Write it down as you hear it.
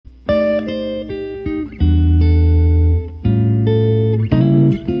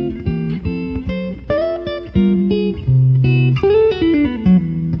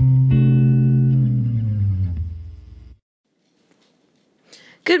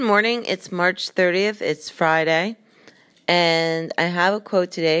Good morning. It's March 30th. It's Friday. And I have a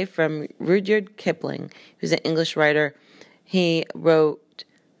quote today from Rudyard Kipling, who's an English writer. He wrote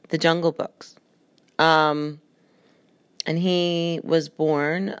the Jungle Books. And he was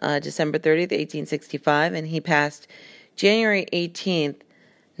born December 30th, 1865, and he passed January 18th,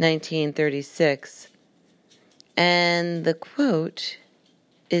 1936. And the quote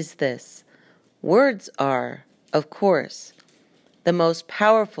is this: "Words are, of course, the most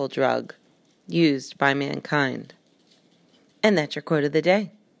powerful drug used by mankind." And that's your quote of the day.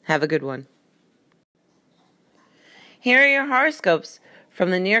 Have a good one. Here are your horoscopes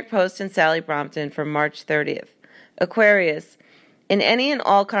from the New York Post and Sally Brompton for March 30th. Aquarius, in any and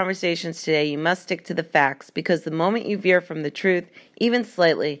all conversations today, you must stick to the facts, because the moment you veer from the truth, even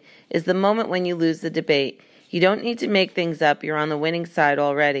slightly, is the moment when you lose the debate. You don't need to make things up. You're on the winning side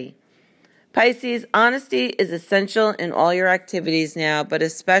already. Pisces, honesty is essential in all your activities now, but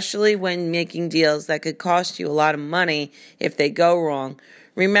especially when making deals that could cost you a lot of money if they go wrong.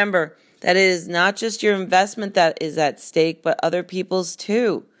 Remember that it is not just your investment that is at stake, but other people's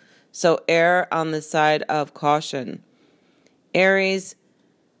too. So err on the side of caution. Aries,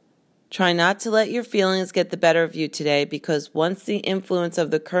 try not to let your feelings get the better of you today, because once the influence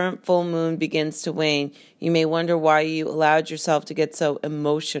of the current full moon begins to wane, you may wonder why you allowed yourself to get so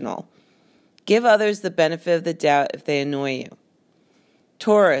emotional. Give others the benefit of the doubt if they annoy you.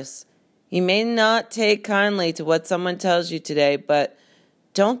 Taurus, you may not take kindly to what someone tells you today, but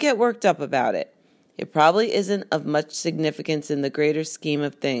don't get worked up about it. It probably isn't of much significance in the greater scheme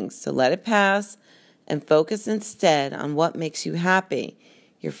of things, so let it pass and focus instead on what makes you happy,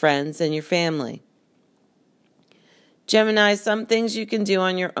 your friends and your family. Gemini, some things you can do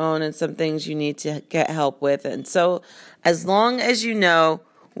on your own and some things you need to get help with, and so as long as you know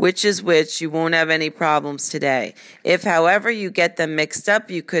which is which, you won't have any problems today. If, however, you get them mixed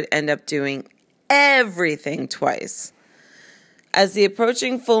up, you could end up doing everything twice. As the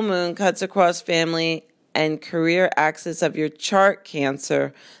approaching full moon cuts across family and career axis of your chart,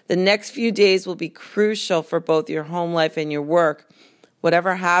 Cancer, the next few days will be crucial for both your home life and your work.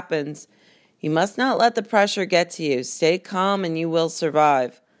 Whatever happens, you must not let the pressure get to you. Stay calm and you will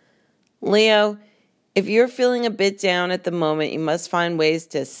survive. Leo, if you're feeling a bit down at the moment, you must find ways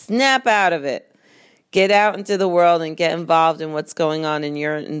to snap out of it. Get out into the world and get involved in what's going on in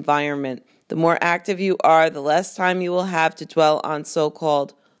your environment. The more active you are, the less time you will have to dwell on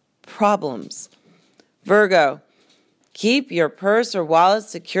so-called problems. Virgo, keep your purse or wallet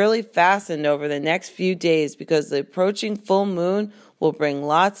securely fastened over the next few days, because the approaching full moon will bring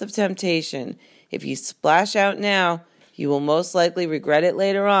lots of temptation. If you splash out now, you will most likely regret it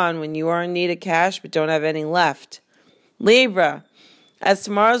later on when you are in need of cash but don't have any left. Libra, as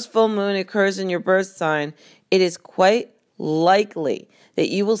tomorrow's full moon occurs in your birth sign, it is quite likely that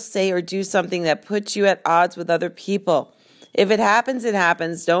you will say or do something that puts you at odds with other people. If it happens, it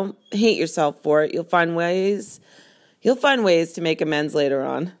happens. Don't hate yourself for it. You'll find ways to make amends later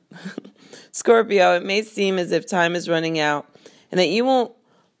on. Scorpio, it may seem as if time is running out and that you won't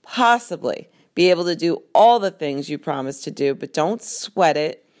possibly be able to do all the things you promised to do, but don't sweat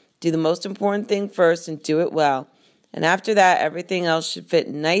it. Do the most important thing first and do it well. And after that, everything else should fit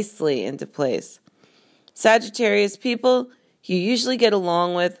nicely into place. Sagittarius, people you usually get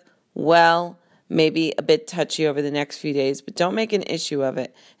along with, well, maybe a bit touchy over the next few days, but don't make an issue of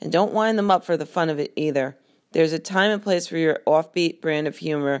it. And don't wind them up for the fun of it either. There's a time and place for your offbeat brand of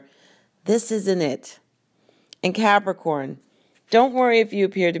humor. This isn't it. And Capricorn, don't worry if you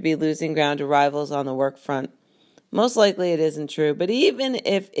appear to be losing ground to rivals on the work front. Most likely it isn't true, but even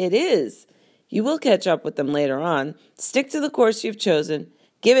if it is, you will catch up with them later on. Stick to the course you've chosen.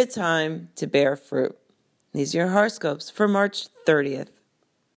 Give it time to bear fruit. These are your horoscopes for March 30th.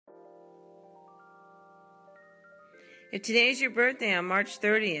 If today's your birthday on March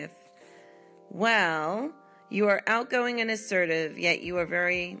 30th, well, you are outgoing and assertive, yet you are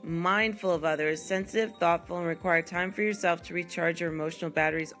very mindful of others, sensitive, thoughtful, and require time for yourself to recharge your emotional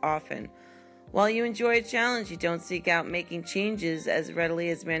batteries often. While you enjoy a challenge, you don't seek out making changes as readily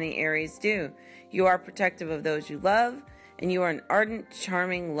as many Aries do. You are protective of those you love, and you are an ardent,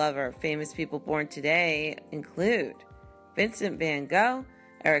 charming lover. Famous people born today include Vincent van Gogh,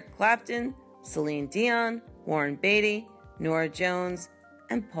 Eric Clapton, Celine Dion, Warren Beatty, Norah Jones,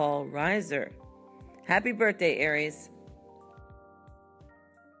 and Paul Reiser. Happy birthday, Aries.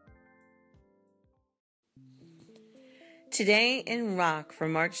 Today in rock for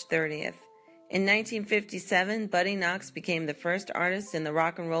March 30th. In 1957, Buddy Knox became the first artist in the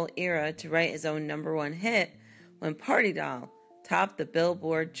rock and roll era to write his own #1 hit when Party Doll topped the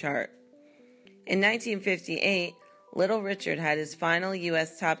Billboard chart. In 1958, Little Richard had his final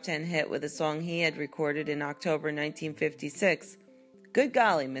U.S. top 10 hit with a song he had recorded in October 1956, Good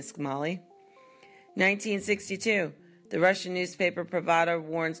Golly, Miss Molly. 1962, the Russian newspaper Pravda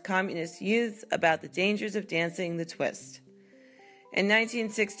warns communist youths about the dangers of dancing the twist. In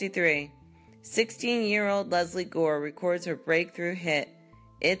 1963, 16-year-old Leslie Gore records her breakthrough hit,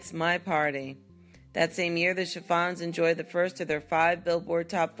 It's My Party. That same year, the Chiffons enjoyed the first of their 5 Billboard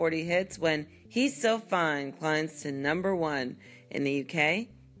Top 40 hits when He's So Fine climbs to number 1. In the UK,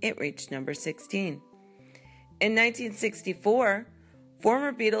 it reached number 16. In 1964,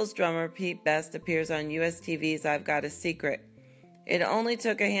 former Beatles drummer Pete Best appears on US TV's I've Got a Secret. It only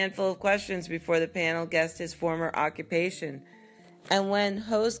took a handful of questions before the panel guessed his former occupation. And when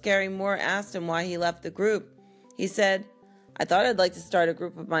host Gary Moore asked him why he left the group, he said, I thought I'd like to start a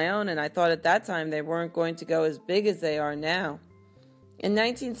group of my own, and I thought at that time they weren't going to go as big as they are now. In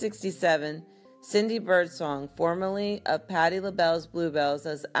 1967, Cindy Birdsong, formerly of Patti LaBelle's Bluebells,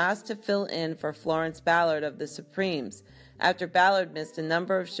 was asked to fill in for Florence Ballard of the Supremes after Ballard missed a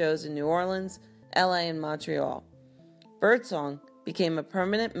number of shows in New Orleans, LA, and Montreal. Birdsong became a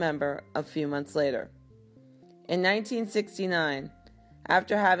permanent member a few months later. In 1969,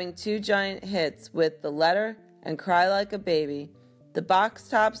 after having 2 giant hits with The Letter and Cry Like a Baby, the Box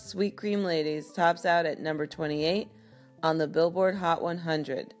Tops Sweet Cream Ladies tops out at number 28 on the Billboard Hot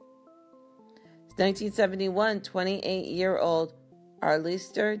 100. 1971, 28-year-old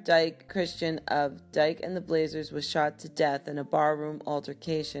Arlister Dyke Christian of Dyke and the Blazers was shot to death in a barroom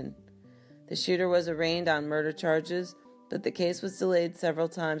altercation. The shooter was arraigned on murder charges, but the case was delayed several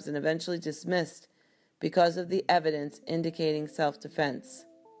times and eventually dismissed because of the evidence indicating self-defense.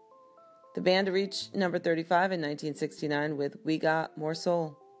 The band reached number 35 in 1969 with We Got More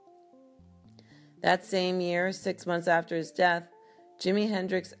Soul. That same year, 6 months after his death, Jimi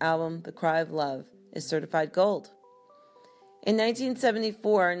Hendrix's album The Cry of Love is certified gold. In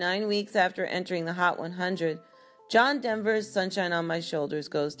 1974, 9 weeks after entering the Hot 100, John Denver's Sunshine on My Shoulders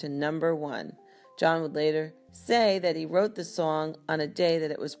goes to number 1. John would later say that he wrote the song on a day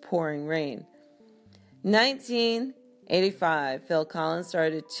that it was pouring rain. 1985, Phil Collins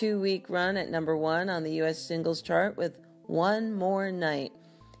started a 2-week run at number 1 on the U.S. singles chart with One More Night,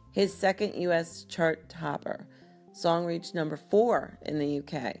 his second U.S. chart topper. Song reached number 4 in the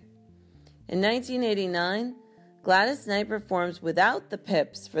UK. In 1989, Gladys Knight performs without the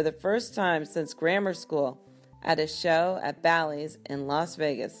Pips for the first time since grammar school at a show at Bally's in Las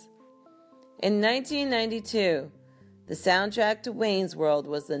Vegas. In 1992, the soundtrack to Wayne's World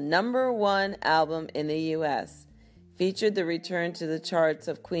was the number 1 album in the U.S., featured the return to the charts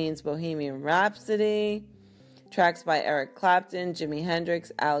of Queen's Bohemian Rhapsody, tracks by Eric Clapton, Jimi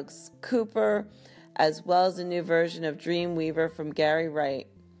Hendrix, Alex Cooper, as well as a new version of Dreamweaver from Gary Wright.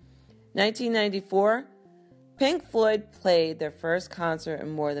 1994, Pink Floyd played their first concert in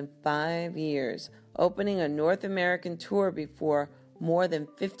more than 5 years, opening a North American tour before more than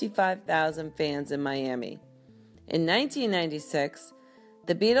 55,000 fans in Miami. In 1996,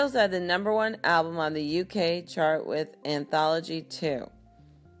 the Beatles had the number 1 album on the UK chart with Anthology 2.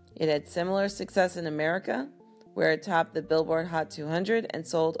 It had similar success in America, where it topped the Billboard Hot 200 and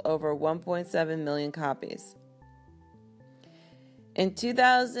sold over 1.7 million copies. In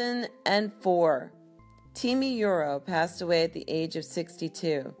 2004, Timi Euro passed away at the age of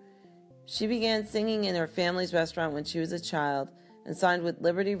 62. She began singing in her family's restaurant when she was a child and signed with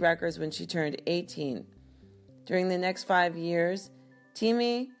Liberty Records when she turned 18. During the next 5 years,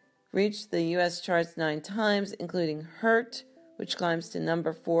 Timi reached the U.S. charts 9 times, including Hurt, which climbs to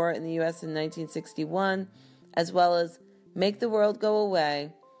number 4 in the U.S. in 1961, as well as Make the World Go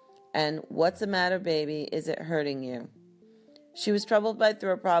Away and What's the Matter, Baby? Is It Hurting You? She was troubled by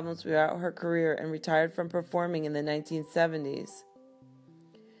throat problems throughout her career and retired from performing in the 1970s.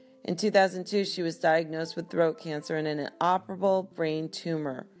 In 2002, she was diagnosed with throat cancer and an inoperable brain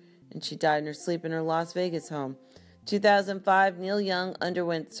tumor, and she died in her sleep in her Las Vegas home. 2005, Neil Young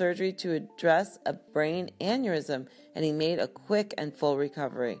underwent surgery to address a brain aneurysm, and he made a quick and full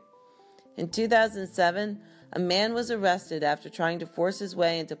recovery. In 2007, a man was arrested after trying to force his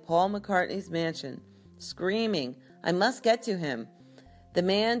way into Paul McCartney's mansion, screaming, "I must get to him." The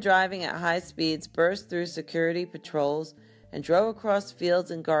man, driving at high speeds, burst through security patrols and drove across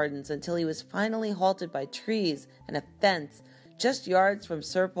fields and gardens until he was finally halted by trees and a fence just yards from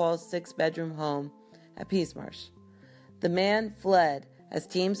Sir Paul's 6-bedroom home at Peacemarsh. The man fled as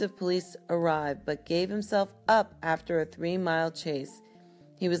teams of police arrived, but gave himself up after a 3-mile chase.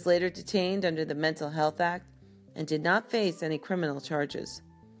 He was later detained under the Mental Health Act and did not face any criminal charges.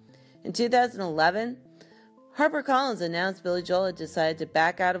 In 2011, HarperCollins announced Billy Joel had decided to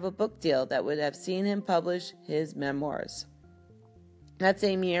back out of a book deal that would have seen him publish his memoirs. That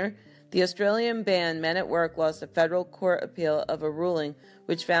same year, the Australian band Men at Work lost a federal court appeal of a ruling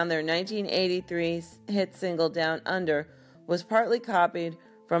which found their 1983 hit single Down Under was partly copied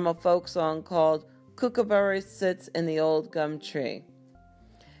from a folk song called Kookaburra Sits in the Old Gum Tree.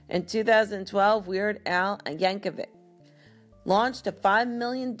 In 2012, Weird Al Yankovic launched a $5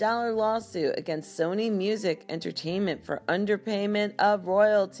 million lawsuit against Sony Music Entertainment for underpayment of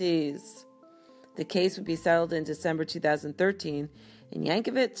royalties. The case would be settled in December 2013 in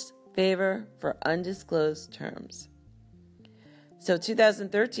Yankovic's favor for undisclosed terms. So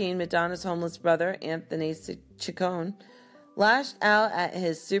 2013, Madonna's homeless brother, Anthony Ciccone, lashed out at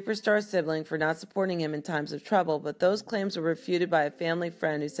his superstar sibling for not supporting him in times of trouble, but those claims were refuted by a family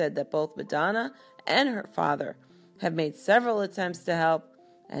friend who said that both Madonna and her father have made several attempts to help,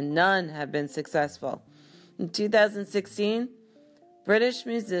 and none have been successful. In 2016, British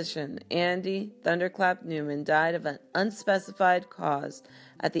musician Andy Thunderclap Newman died of an unspecified cause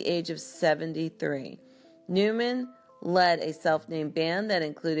at the age of 73. Newman led a self-named band that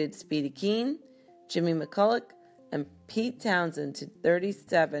included Speedy Keen, Jimmy McCulloch, and Pete Townsend to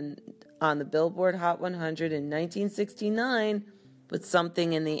 37 on the Billboard Hot 100 in 1969 with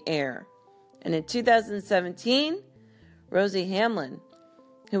Something in the Air. And in 2017, Rosie Hamlin,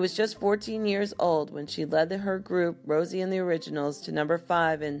 who was just 14 years old when she led her group Rosie and the Originals to number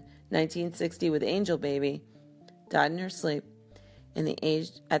 5 in 1960 with Angel Baby, died in her sleep at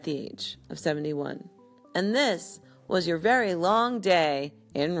the age of 71. And this was your very long day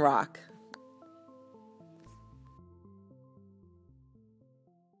in rock.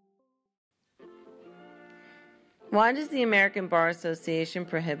 Why does the American Bar Association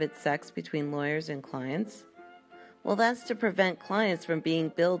prohibit sex between lawyers and clients? Well, that's to prevent clients from being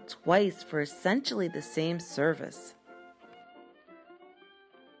billed twice for essentially the same service.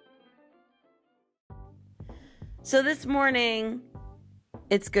 So this morning,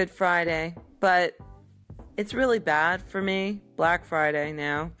 it's Good Friday, but it's really bad for me, Black Friday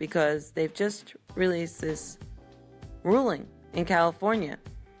now, because they've just released this ruling in California.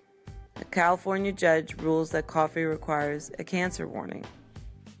 A California judge rules that coffee requires a cancer warning.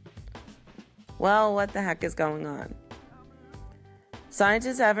 Well, what the heck is going on?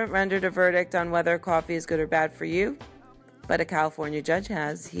 Scientists haven't rendered a verdict on whether coffee is good or bad for you, but a California judge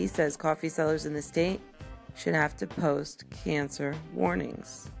has. He says coffee sellers in the state should have to post cancer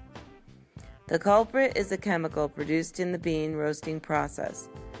warnings. The culprit is a chemical produced in the bean roasting process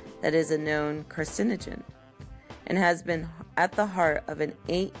that is a known carcinogen and has been at the heart of an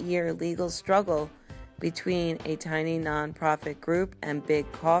 8-year legal struggle between a tiny nonprofit group and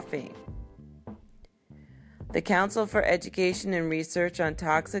Big Coffee. The Council for Education and Research on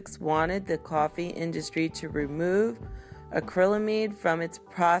Toxics wanted the coffee industry to remove acrylamide from its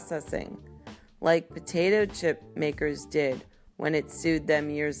processing, like potato chip makers did when it sued them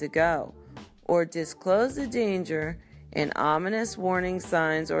years ago, or disclose the danger in ominous warning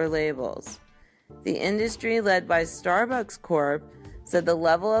signs or labels. The industry, led by Starbucks Corp., said the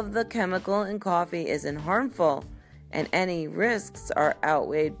level of the chemical in coffee isn't harmful and any risks are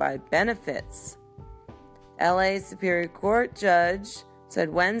outweighed by benefits. LA Superior Court judge said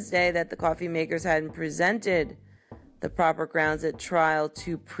Wednesday that the coffee makers hadn't presented the proper grounds at trial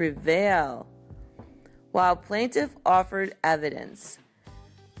to prevail, while plaintiff offered evidence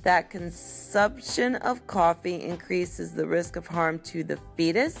that consumption of coffee increases the risk of harm to the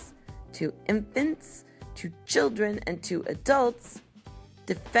fetus, to infants, to children, and to adults.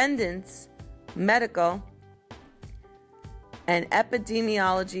 Defendants, medical, and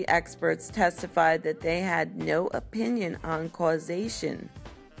epidemiology experts testified that they had no opinion on causation,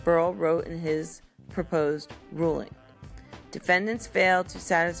 Burrell wrote in his proposed ruling. Defendants failed to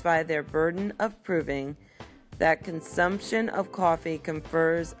satisfy their burden of proving that consumption of coffee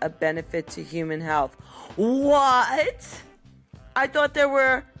confers a benefit to human health. What? I thought there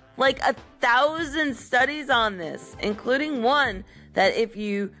were like 1,000 studies on this, including one that if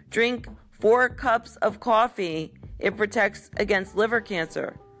you drink 4 cups of coffee, it protects against liver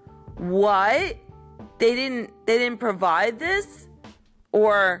cancer. What? They didn't provide this?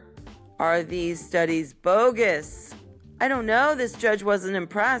 Or are these studies bogus? I don't know. This judge wasn't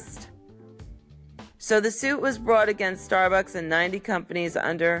impressed. So the suit was brought against Starbucks and 90 companies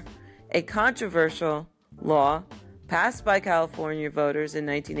under a controversial law passed by California voters in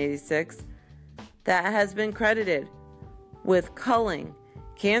 1986 that has been credited with culling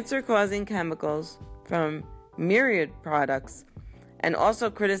cancer-causing chemicals from myriad products and also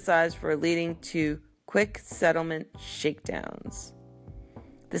criticized for leading to quick settlement shakedowns.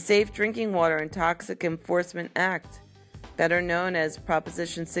 The Safe Drinking Water and Toxic Enforcement Act, better known as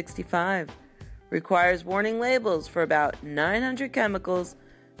Proposition 65, requires warning labels for about 900 chemicals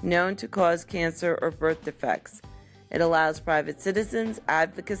known to cause cancer or birth defects. It allows private citizens,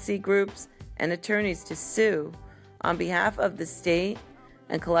 advocacy groups, and attorneys to sue on behalf of the state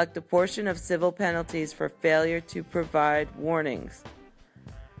and collect a portion of civil penalties for failure to provide warnings.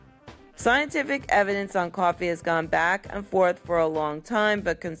 Scientific evidence on coffee has gone back and forth for a long time,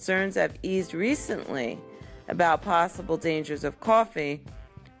 but concerns have eased recently about possible dangers of coffee,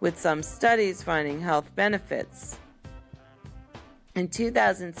 with some studies finding health benefits. In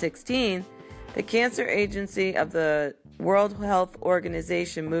 2016, the Cancer Agency of the World Health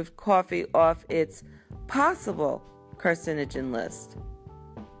Organization moved coffee off its possible carcinogen list.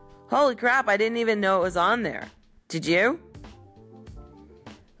 Holy crap, I didn't even know it was on there. Did you?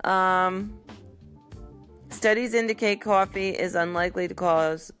 Studies indicate coffee is unlikely to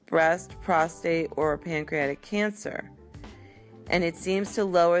cause breast, prostate, or pancreatic cancer, and it seems to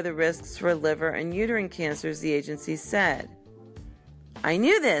lower the risks for liver and uterine cancers, the agency said. I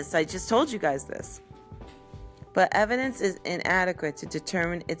knew this, I just told you guys this. But evidence is inadequate to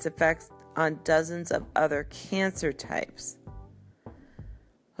determine its effects on dozens of other cancer types.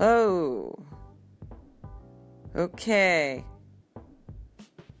 Oh. Okay.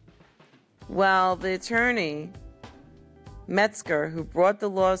 Well, the attorney, Metzger, who brought the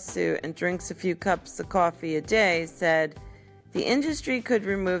lawsuit and drinks a few cups of coffee a day, said the industry could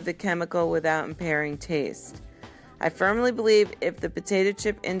remove the chemical without impairing taste. I firmly believe if the potato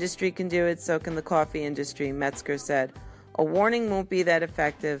chip industry can do it, so can the coffee industry, Metzger said. A warning won't be that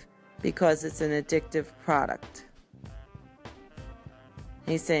effective because it's an addictive product.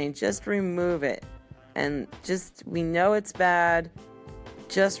 He's saying just remove it. And we know it's bad.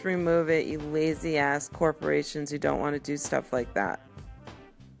 Just remove it, you lazy ass corporations who don't want to do stuff like that.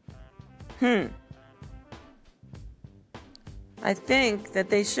 I think that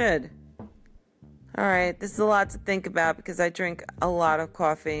they should. Alright, this is a lot to think about because I drink a lot of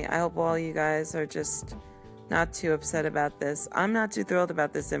coffee. I hope all you guys are just not too upset about this. I'm not too thrilled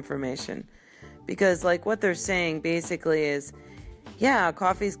about this information because like what they're saying basically is, yeah,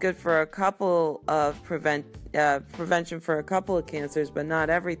 coffee's good for a couple of prevention for a couple of cancers, but not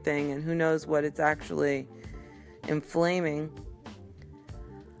everything, and who knows what it's actually inflaming.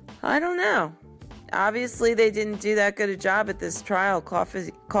 I don't know. Obviously, they didn't do that good a job at this trial,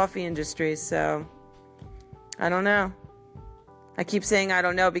 coffee industry, so I don't know. I keep saying I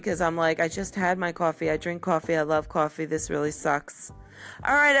don't know because I'm like, I just had my coffee. I drink coffee. I love coffee. This really sucks.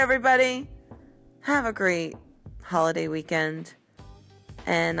 All right, everybody. Have a great holiday weekend.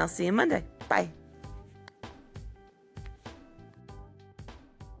 And I'll see you Monday. Bye.